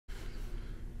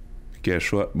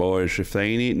Guess what, boys? If they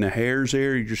ain't eating the hares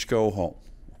there, you just go home.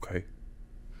 Okay?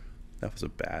 That was a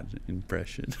bad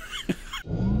impression.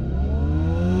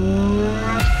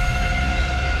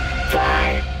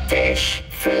 Fly, fish,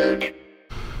 food.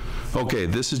 Okay,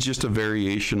 this is just a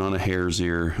variation on a hare's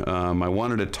ear. I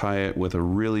wanted to tie it with a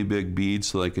really big bead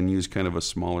so I can use kind of a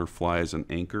smaller fly as an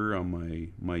anchor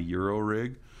on my Euro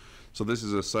rig. So this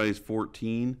is a size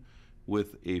 14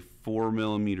 with a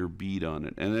 4mm bead on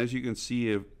it. And as you can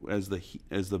see, as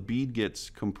the bead gets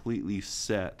completely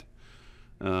set,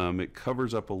 it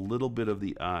covers up a little bit of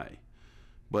the eye,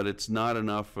 but it's not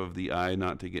enough of the eye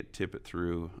not to get tippet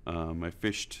through. I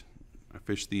fished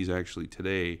these actually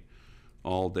today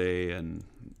all day, and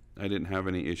I didn't have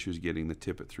any issues getting the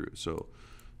tippet through, so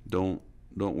don't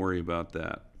worry about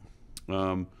that.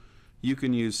 You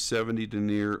can use 70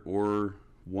 denier or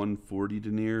 140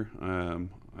 denier.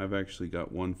 I've actually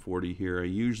got 140 here. I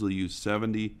usually use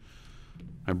 70.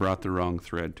 I brought the wrong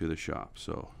thread to the shop,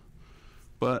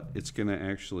 but it's going to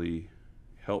actually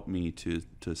help me to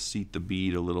seat the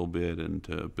bead a little bit and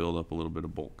to build up a little bit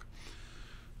of bulk.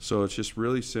 So it's just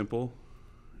really simple.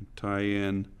 Tie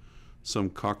in some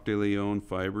Coq de Leon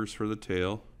fibers for the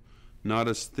tail, not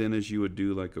as thin as you would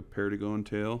do like a Perdigon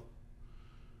tail,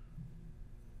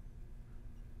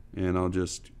 and I'll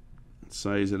just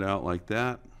size it out like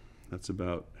that. That's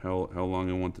about how long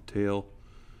I want the tail.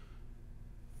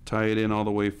 Tie it in all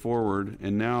the way forward,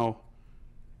 and now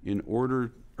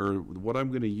what I'm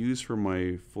going to use for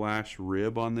my flash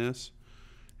rib on this,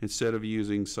 instead of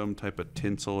using some type of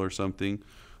tinsel or something,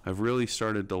 I've really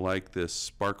started to like this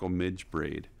sparkle midge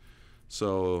braid.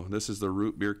 So this is the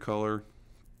root beer color.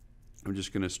 I'm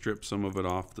just going to strip some of it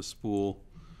off the spool,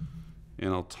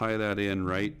 and I'll tie that in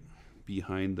right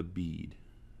behind the bead.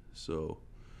 So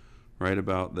right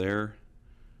about there,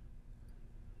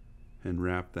 and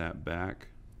wrap that back.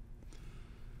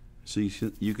 So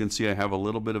you can see I have a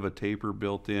little bit of a taper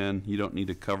built in. You don't need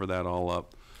to cover that all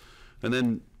up. And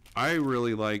then I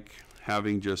really like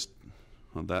having just,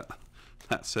 well,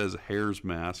 that says hare's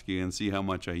mask. You can see how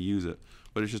much I use it.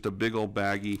 But it's just a big old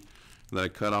baggie that I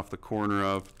cut off the corner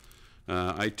of.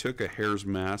 I took a hare's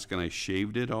mask and I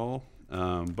shaved it all,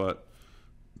 but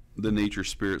the Nature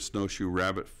Spirit Snowshoe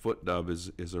Rabbit Foot Dub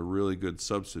is a really good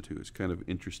substitute. It's kind of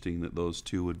interesting that those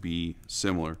two would be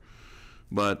similar.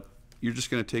 But you're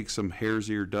just going to take some hare's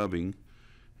ear dubbing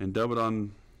and dub it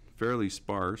on fairly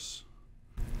sparse.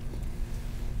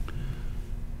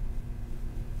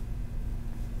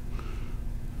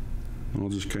 I'll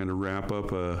just kind of wrap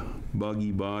up a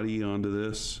buggy body onto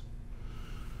this.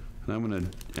 And I'm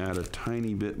going to add a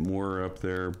tiny bit more up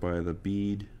there by the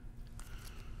bead.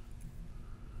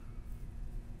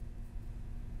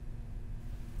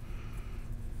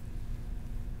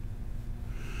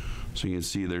 So you can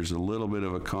see there's a little bit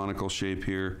of a conical shape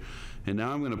here. And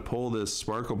now I'm going to pull this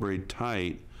sparkle braid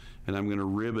tight, and I'm going to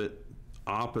rib it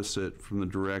opposite from the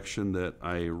direction that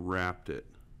I wrapped it.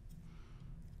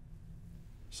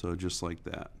 So just like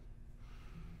that.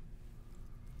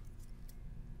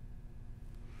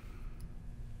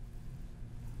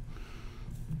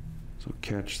 So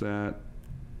catch that,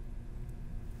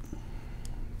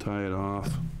 tie it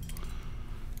off,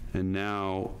 and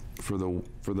now for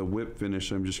the whip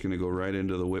finish, I'm just going to go right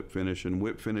into the whip finish and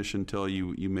whip finish until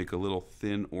you make a little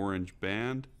thin orange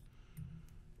band.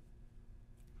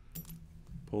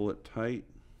 Pull it tight,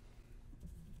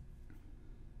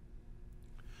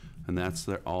 and that's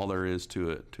all there is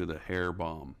to it, to the Hare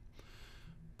Bomb.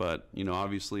 But you know,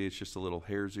 obviously it's just a little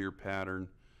hare's ear pattern.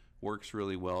 Works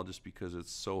really well just because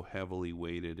it's so heavily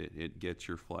weighted, it gets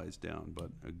your flies down, but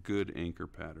a good anchor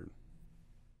pattern.